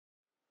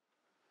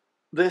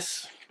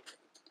This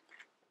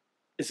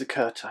is a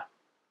Curta.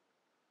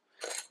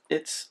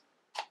 It's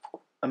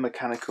a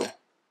mechanical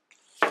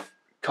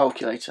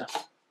calculator.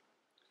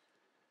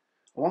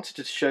 I wanted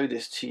to show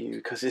this to you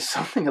because it's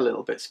something a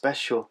little bit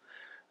special.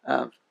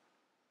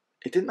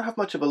 It didn't have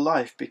much of a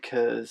life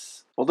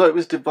because, although it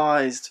was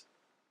devised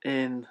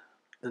in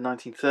the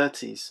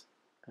 1930s,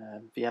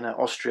 Vienna,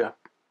 Austria,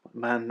 a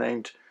man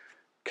named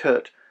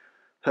Kurt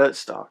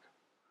Hertzstark,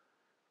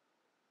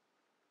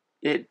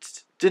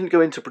 it didn't go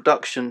into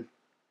production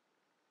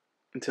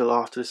until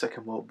after the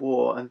Second World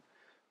War, and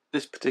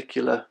this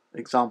particular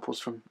example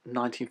is from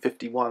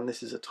 1951.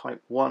 This is a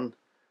Type 1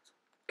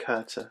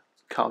 Curta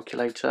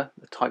calculator.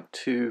 The Type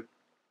 2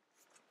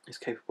 is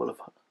capable of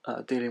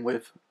dealing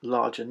with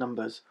larger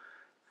numbers.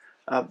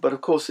 But of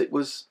course it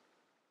was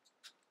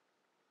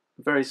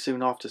very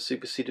soon after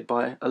superseded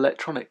by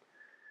electronic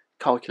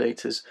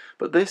calculators.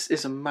 But this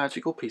is a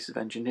magical piece of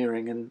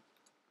engineering, and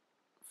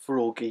for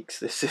all geeks,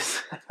 this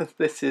is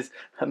this is,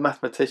 and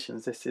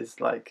mathematicians, this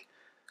is like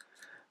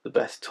the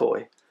best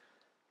toy.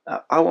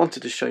 I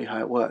wanted to show you how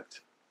it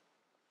worked.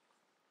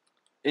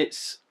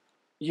 It's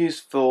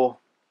used for,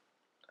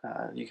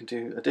 you can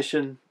do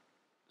addition,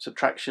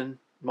 subtraction,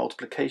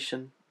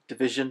 multiplication,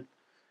 division.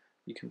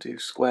 You can do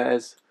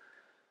squares.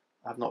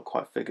 I've not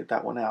quite figured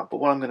that one out, but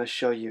what I'm going to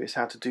show you is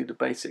how to do the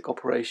basic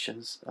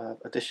operations: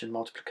 addition,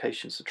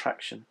 multiplication,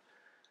 subtraction,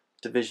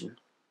 division.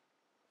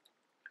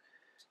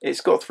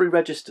 It's got 3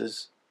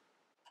 registers.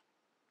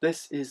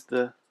 This is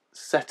the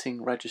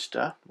setting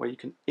register, where you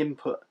can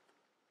input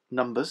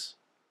numbers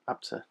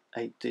up to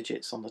 8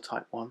 digits on the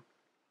Type 1.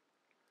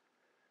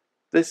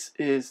 This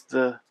is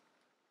the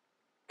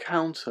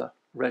counter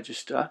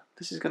register.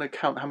 This is going to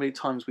count how many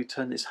times we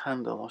turn this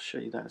handle. I'll show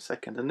you that in a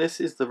second. And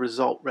this is the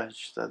result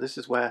register. This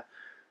is where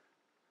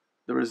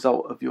the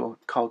result of your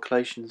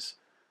calculations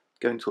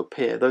going to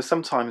appear, though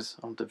sometimes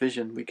on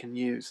division we can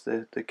use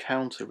the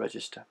counter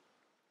register.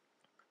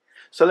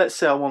 So let's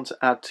say I want to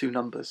add 2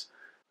 numbers.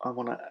 I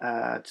want to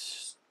add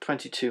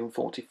 22 and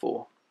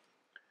 44.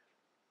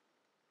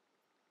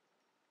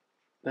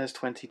 There's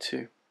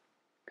 22.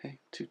 Okay,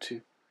 2,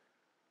 2.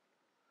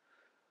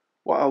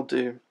 What I'll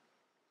do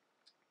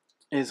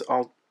is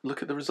I'll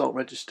look at the result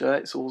register.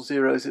 It's all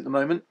zeros at the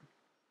moment.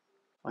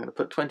 I'm going to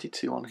put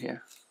 22 on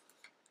here.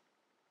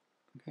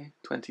 Okay,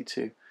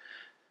 22.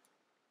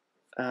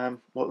 What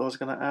was I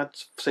going to add?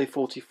 Say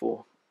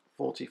 44.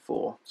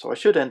 44. So I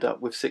should end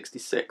up with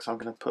 66. I'm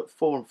going to put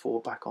 4 and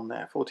 4 back on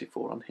there.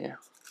 44 on here.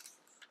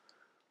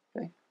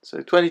 Okay,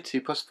 so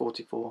 22 plus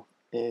 44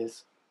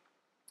 is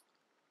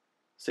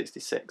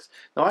 66.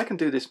 Now I can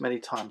do this many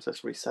times.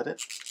 Let's reset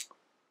it.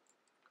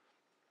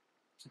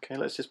 Okay,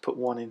 let's just put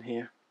 1 in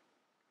here.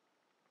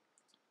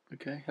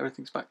 Okay,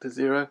 everything's back to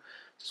 0.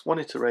 Just one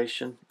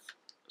iteration.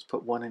 Let's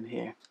put 1 in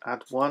here.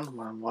 Add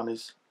 1. 1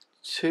 is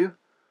 2.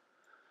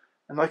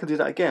 And I can do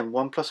that again.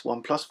 1 plus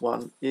 1 plus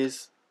 1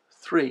 is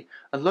 3.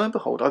 And lo and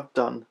behold, I've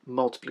done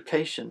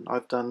multiplication.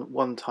 I've done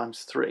 1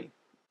 times 3.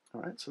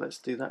 Alright, so let's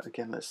do that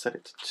again. Let's set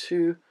it to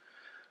 2.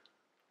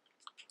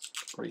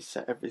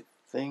 Reset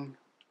everything.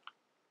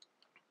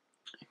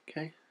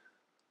 Okay,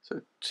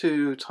 so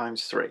 2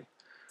 times 3.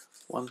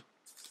 1,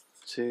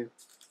 2,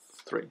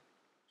 3.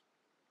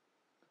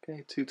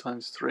 Okay, 2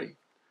 times 3.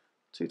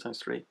 2 times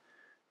 3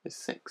 is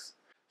 6.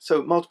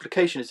 So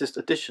multiplication is just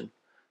addition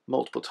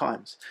multiple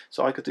times.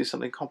 So I could do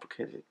something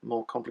complicated,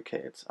 more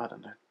complicated. I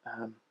don't know.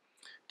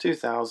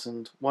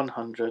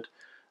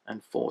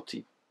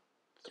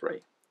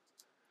 2,143.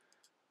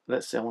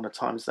 Let's say I want to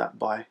times that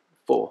by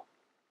 4.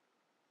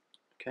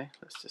 Okay,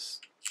 let's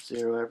just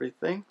zero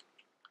everything.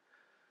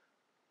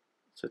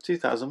 So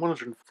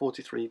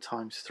 2,143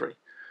 times 3.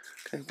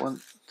 Okay,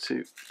 1,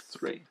 2,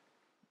 3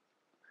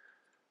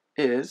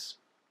 is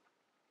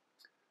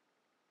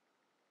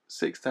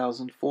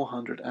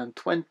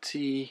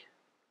 6,420.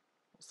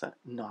 What's that?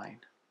 9.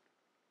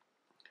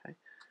 Okay.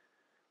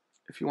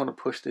 If you want to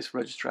push this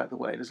register out of the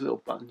way, there's a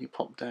little button you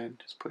pop down,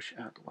 just push it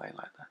out of the way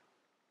like that.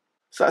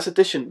 So that's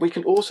addition. We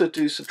can also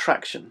do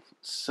subtraction.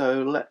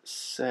 So let's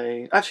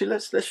say, actually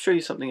let's show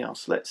you something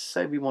else. Let's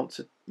say we want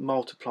to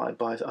multiply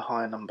by a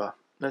higher number.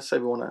 Let's say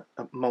we want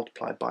to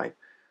multiply by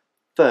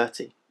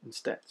 30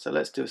 instead. So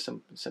let's do a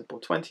simple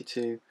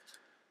 22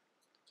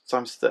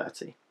 times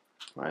 30.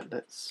 Right,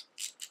 let's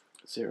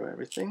zero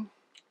everything.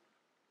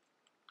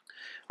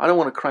 I don't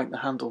want to crank the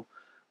handle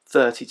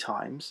 30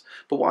 times,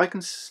 but what I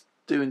can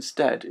do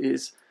instead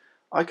is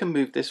I can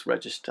move this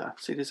register.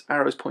 See, this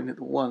arrow's pointing at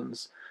the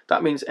 1s.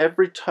 That means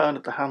every turn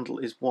of the handle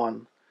is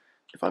 1.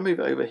 If I move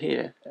it over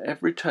here,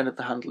 every turn of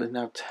the handle is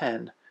now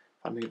 10.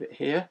 If I move it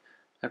here,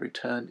 every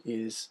turn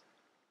is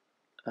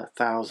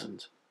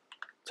 1,000,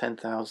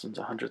 10,000,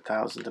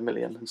 100,000, a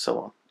million, and so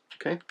on.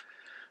 Okay,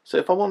 so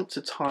if I want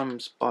to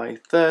times by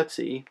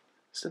 30,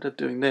 instead of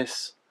doing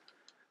this,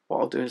 what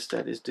I'll do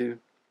instead is do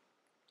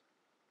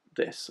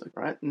this.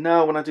 Right,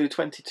 now when I do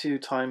 22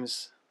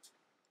 times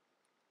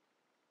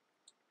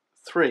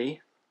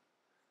 3,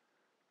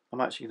 I'm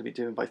actually going to be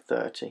doing by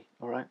 30.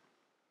 Alright,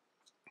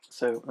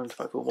 so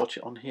if I will watch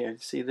it on here, you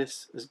see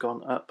this has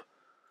gone up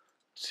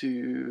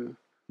to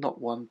not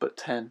 1 but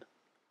 10. Do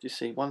you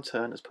see? 1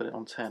 turn has put it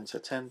on 10. So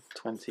 10,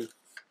 20,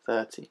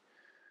 30.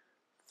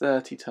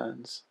 30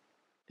 turns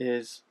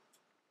is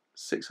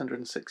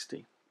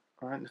 660.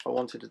 Alright, if I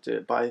wanted to do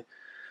it by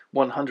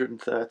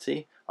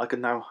 130, I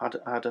can now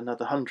add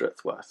another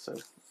hundredth worth, so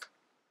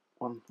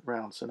 1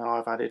 round. So now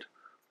I've added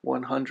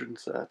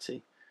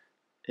 130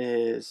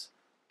 is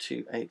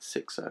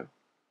 2860.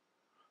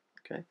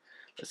 Okay,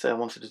 let's say I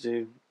wanted to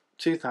do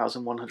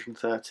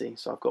 2130,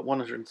 so I've got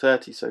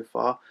 130 so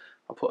far.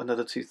 I'll put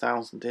another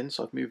 2000 in,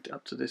 so I've moved it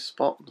up to this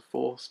spot, the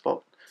 4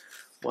 spot.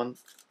 1,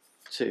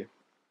 2.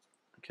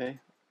 Okay,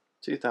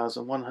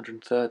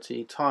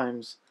 2130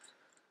 times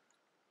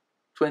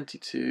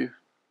 22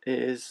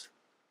 is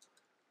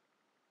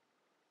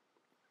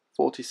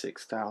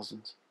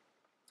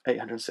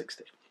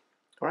 46,860.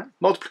 All right,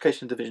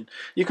 multiplication and division.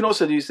 You can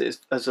also use it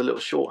as a little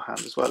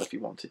shorthand as well if you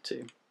wanted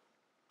to.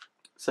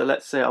 So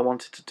let's say I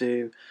wanted to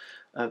do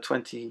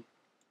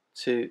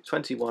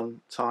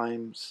 21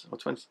 times, or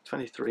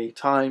 23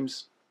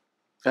 times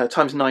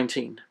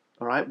 19.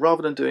 All right,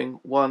 rather than doing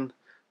 1,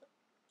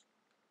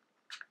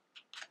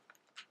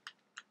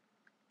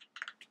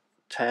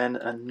 10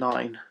 and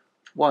 9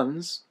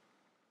 ones.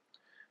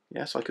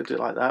 Yeah, so I could do it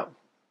like that.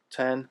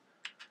 10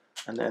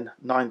 and then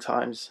 9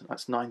 times,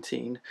 that's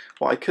 19.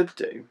 What I could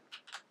do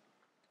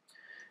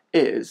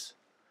is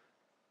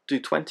do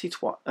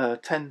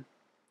 10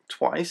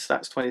 twice,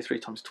 that's 23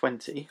 times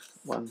 20,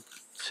 1,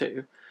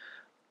 2.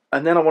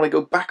 And then I want to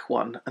go back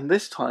 1, and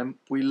this time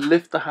we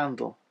lift the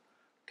handle.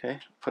 Okay,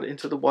 put it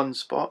into the 1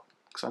 spot,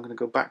 because I'm going to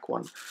go back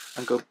 1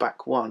 and go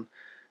back 1.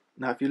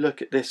 Now if you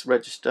look at this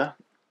register,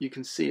 you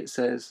can see it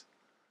says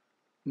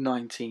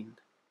 19.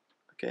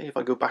 Okay, if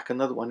I go back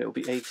another one, it will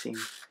be 18.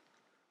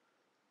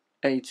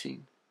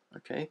 18.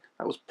 Okay,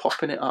 that was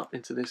popping it up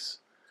into this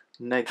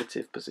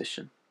negative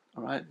position.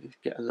 All right, you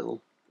get a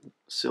little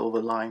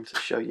silver line to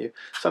show you.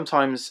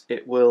 Sometimes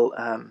it will,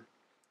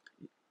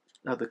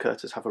 other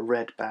Curtas have a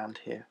red band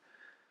here.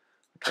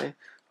 Okay,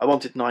 I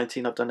wanted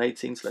 19, I've done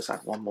 18, so let's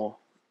add one more.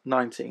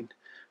 19.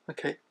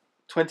 Okay,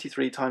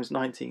 23 times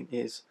 19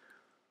 is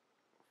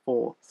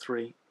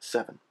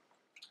 437.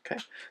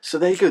 Okay, so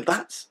there you go,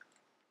 that's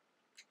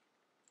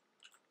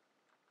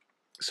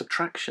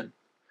subtraction.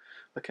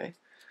 Okay,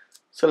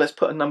 so let's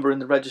put a number in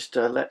the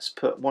register. Let's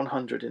put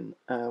 100 in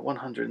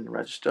the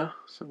register.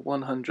 So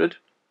 100.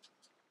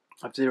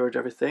 I've zeroed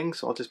everything,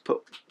 so I'll just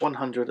put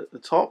 100 at the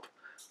top.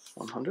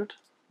 100.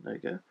 There you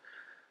go.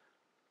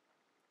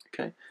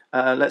 Okay.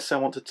 Let's say I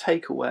want to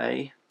take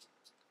away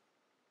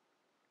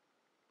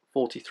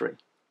 43.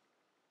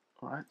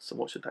 All right. So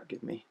what should that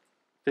give me?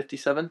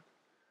 57.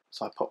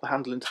 So I pop the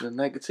handle into the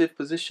negative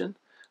position.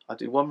 I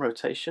do one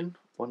rotation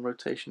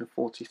of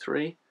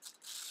 43.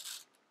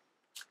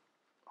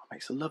 Oh, it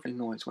makes a lovely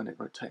noise when it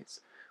rotates.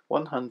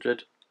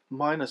 100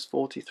 minus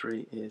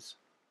 43 is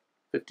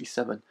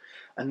 57.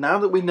 And now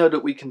that we know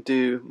that we can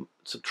do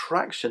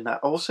subtraction,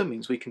 that also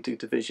means we can do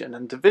division.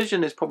 And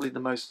division is probably the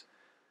most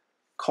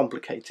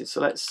complicated.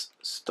 So let's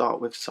start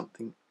with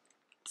something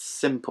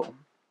simple.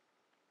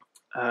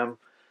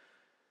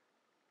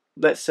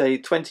 Let's say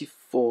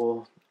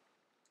 24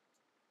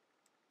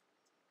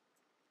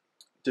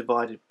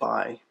 divided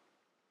by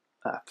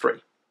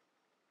 3.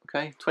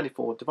 Okay,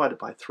 24 divided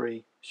by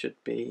 3 should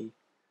be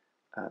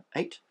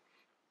 8.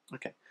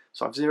 Okay,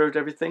 so I've zeroed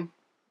everything.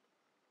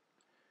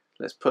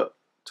 Let's put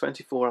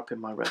 24 up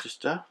in my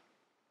register.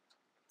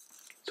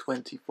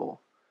 24.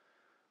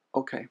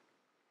 Okay,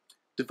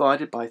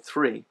 divided by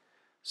 3.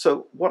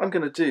 So what I'm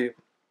going to do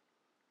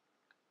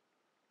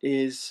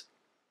is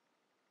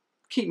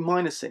keep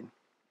minusing.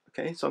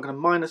 Okay, so I'm going to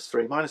minus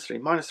 3, minus 3,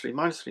 minus 3,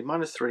 minus 3,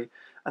 minus 3.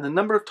 And the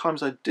number of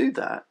times I do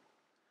that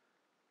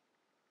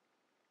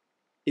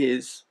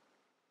is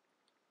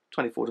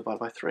 24 divided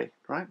by 3,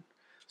 right?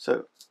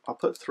 So I'll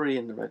put 3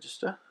 in the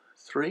register,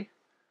 3,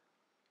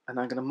 and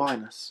I'm going to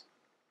minus.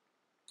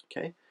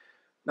 Okay,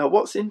 now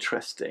what's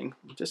interesting,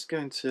 I'm just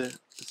going to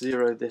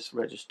zero this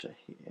register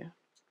here.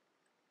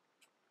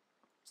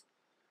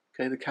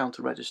 Okay, the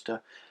counter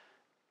register.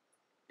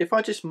 If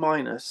I just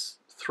minus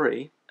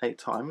 3 8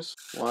 times,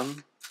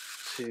 1,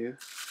 2,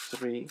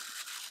 3,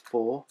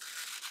 4,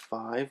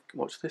 5,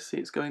 watch this, see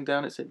it's going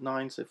down, it's at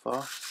 9 so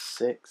far,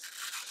 6,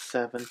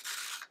 7,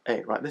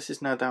 8, right, this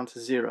is now down to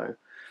 0.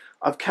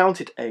 I've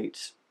counted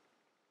 8,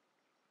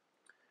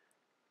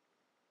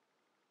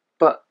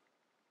 but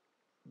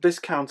this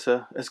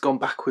counter has gone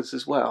backwards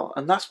as well,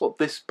 and that's what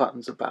this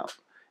button's about.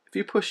 If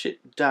you push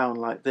it down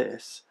like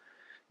this,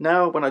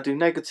 now when I do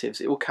negatives,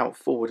 it will count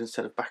forward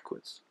instead of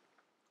backwards.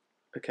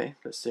 Okay,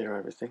 let's zero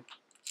everything.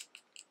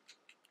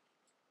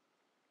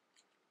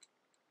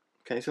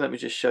 Okay, so let me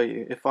just show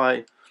you. If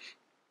I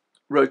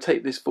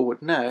rotate this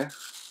forward now,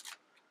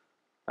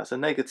 that's a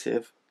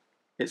negative,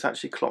 it's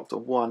actually clocked a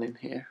 1 in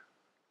here.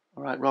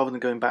 All right, rather than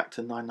going back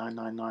to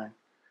 9999.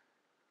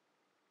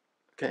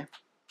 Okay,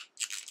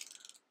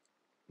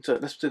 so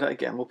let's do that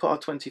again. We'll put our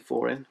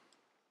 24 in,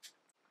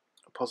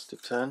 a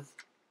positive turn.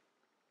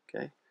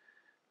 Okay,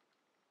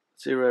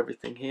 zero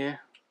everything here.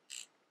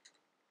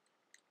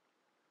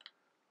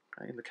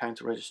 okay, in the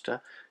counter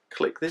register.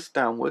 Click this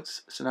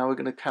downwards, so now we're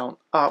going to count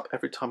up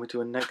every time we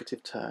do a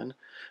negative turn,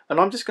 and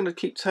I'm just going to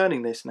keep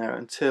turning this now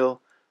until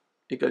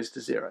it goes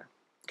to 0.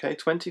 Okay,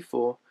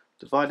 24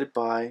 divided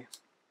by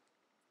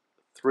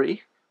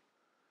 3,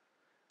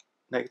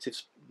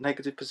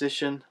 negative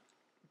position,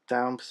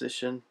 down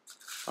position.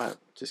 Right,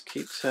 just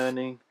keep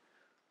turning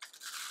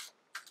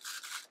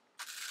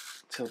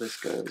until this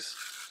goes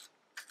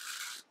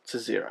to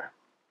 0.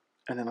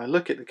 And then I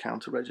look at the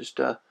counter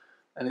register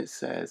and it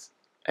says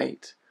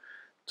 8.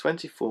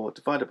 24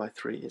 divided by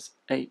 3 is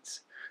 8.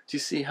 Do you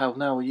see how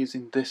now we're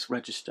using this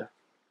register?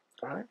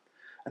 Alright?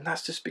 And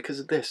that's just because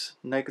of this.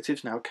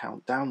 Negatives now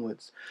count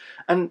downwards.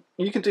 And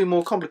you can do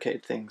more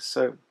complicated things.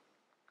 So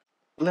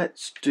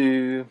let's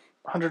do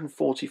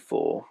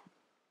 144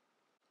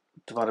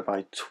 divided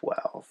by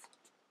 12.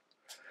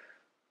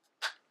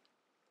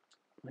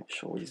 Make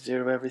sure we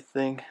zero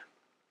everything.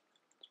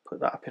 Let's put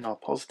that up in our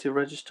positive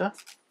register.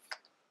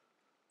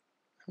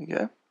 There we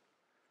go.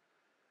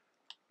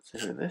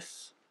 Zero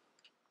this.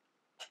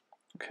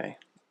 Okay,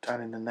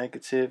 down in the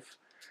negative,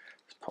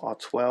 let's put our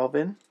 12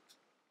 in.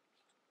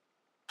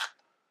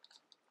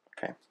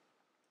 Okay,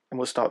 and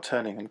we'll start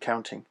turning and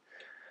counting.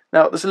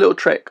 Now, there's a little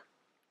trick.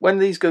 When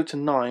these go to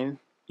 9,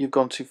 you've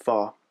gone too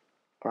far.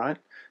 Alright,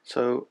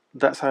 so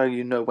that's how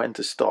you know when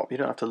to stop. You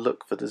don't have to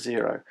look for the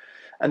 0.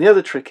 And the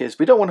other trick is,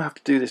 we don't want to have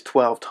to do this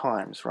 12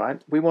 times,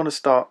 right? We want to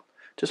start,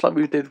 just like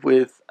we did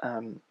with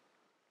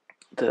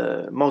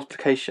the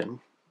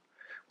multiplication,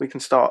 we can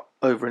start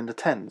over in the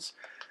tens.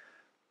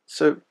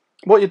 So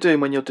what you're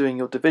doing when you're doing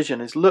your division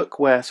is look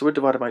where, so we're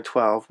divided by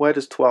 12, where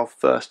does 12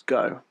 first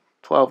go?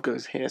 12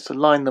 goes here, so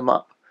line them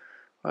up.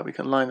 Right, we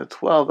can line the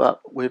 12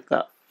 up with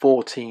that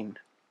 14.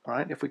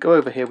 Right, if we go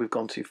over here, we've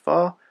gone too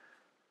far.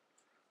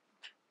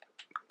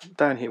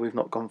 Down here, we've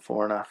not gone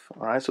far enough.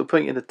 Alright, so we're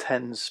putting it in the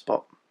tens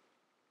spot.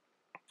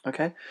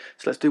 Okay,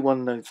 so let's do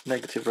one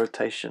negative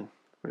rotation.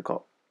 We've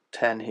got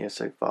 10 here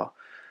so far.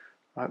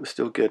 Right, we're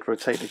still good.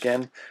 Rotate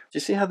again. Do you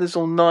see how there's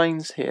all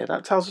 9s here?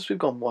 That tells us we've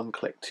gone one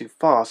click too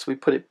far. So we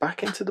put it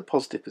back into the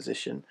positive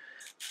position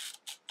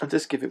and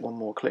just give it one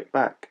more click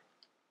back.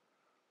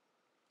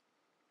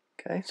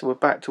 Okay, so we're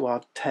back to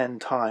our 10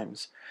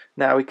 times.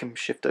 Now we can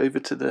shift over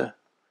to the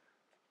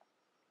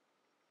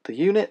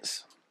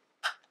units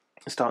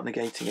and start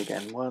negating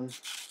again. 1,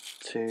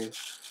 2,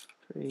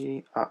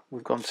 3. Ah,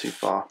 we've gone too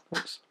far.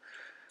 Oops.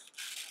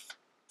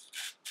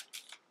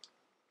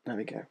 There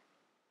we go.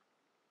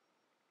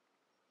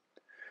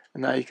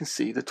 And now you can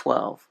see the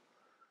 12.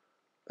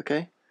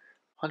 Okay,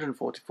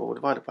 144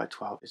 divided by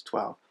 12 is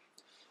 12.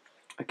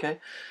 Okay,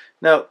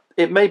 now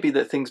it may be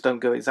that things don't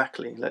go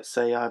exactly. Let's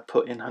say I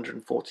put in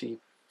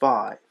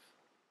 145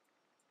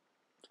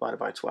 divided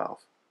by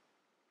 12.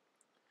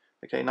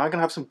 Okay, now I'm going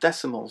to have some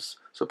decimals.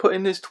 So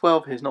putting this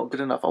 12 here is not good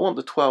enough. I want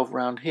the 12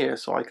 round here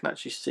so I can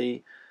actually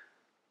see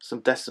some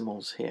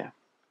decimals here.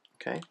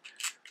 Okay,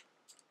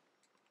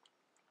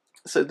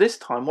 so this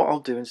time what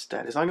I'll do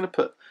instead is I'm going to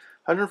put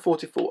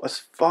 144 as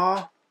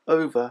far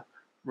over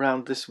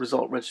round this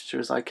result register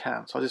as I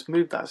can. So I just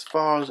move that as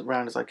far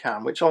around as I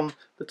can, which on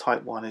the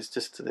type 1 is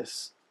just to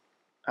this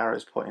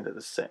arrows pointing at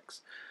the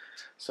 6.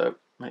 So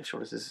make sure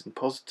this is in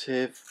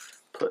positive,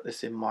 put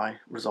this in my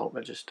result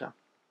register.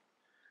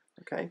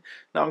 Okay,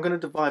 now I'm going to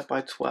divide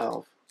by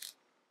 12.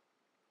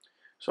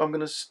 So I'm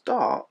going to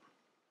start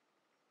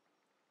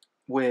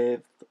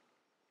with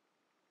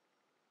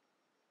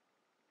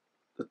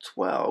the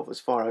 12 as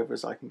far over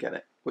as I can get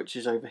it, which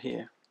is over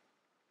here.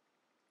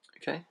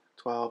 Okay,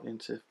 12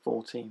 into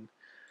 14.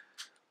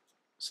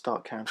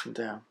 Start counting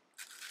down.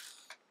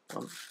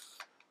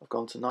 I've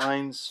gone to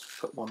 9s,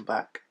 put 1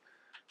 back.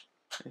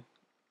 Okay.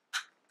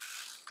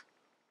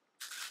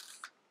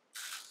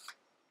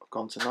 I've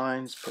gone to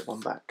 9s, put 1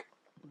 back.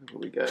 Here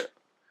we go.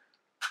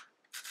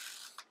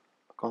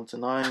 I've gone to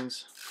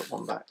 9s, put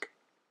 1 back.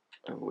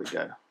 Over we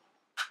go.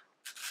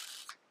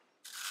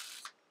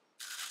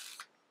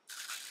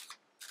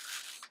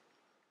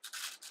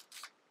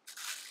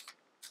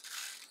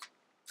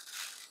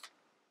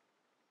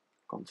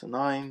 Gone to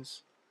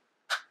 9s,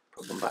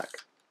 put them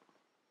back.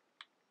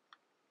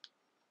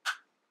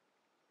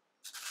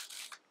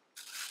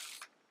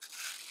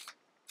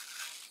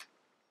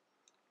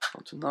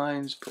 Gone to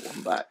 9s, put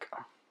 1 back.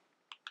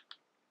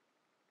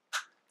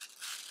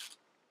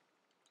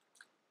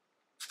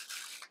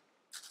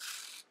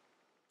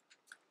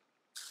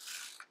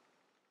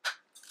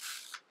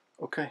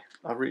 Okay,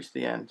 I've reached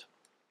the end.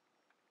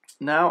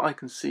 Now I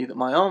can see that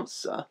my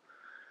answer,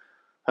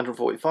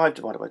 145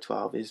 divided by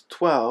 12, is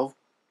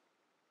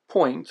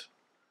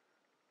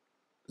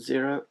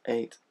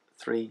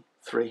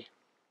 12.0833.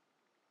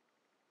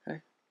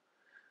 Okay.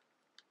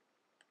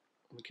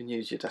 You can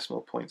use your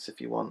decimal points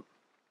if you want.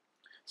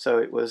 So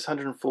it was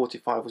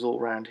 145 was all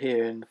around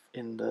here in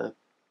the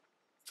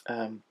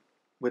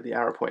with the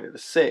arrow pointing at the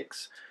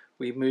 6.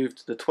 We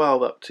moved the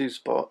 12 up 2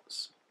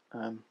 spots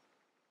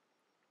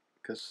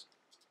because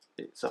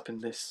it's up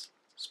in this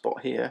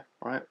spot here,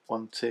 right?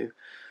 1, 2.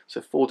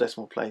 So 4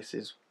 decimal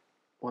places.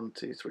 1,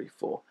 2, 3,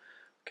 4.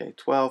 Okay,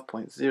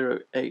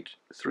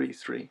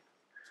 12.0833.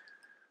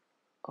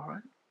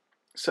 Alright,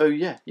 so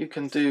yeah, you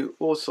can do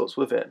all sorts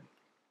with it.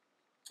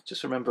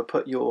 Just remember,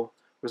 put your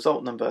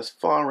result number as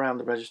far around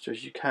the register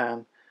as you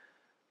can,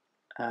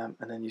 and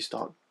then you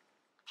start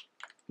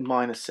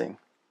minusing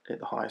at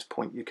the highest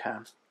point you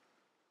can.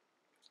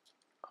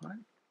 Alright,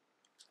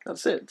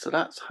 that's it. So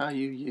that's how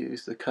you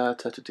use the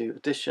Curta to do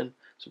addition,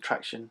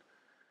 subtraction,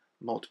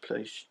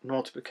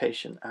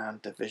 multiplication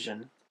and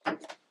division. A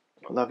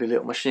lovely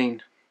little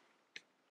machine.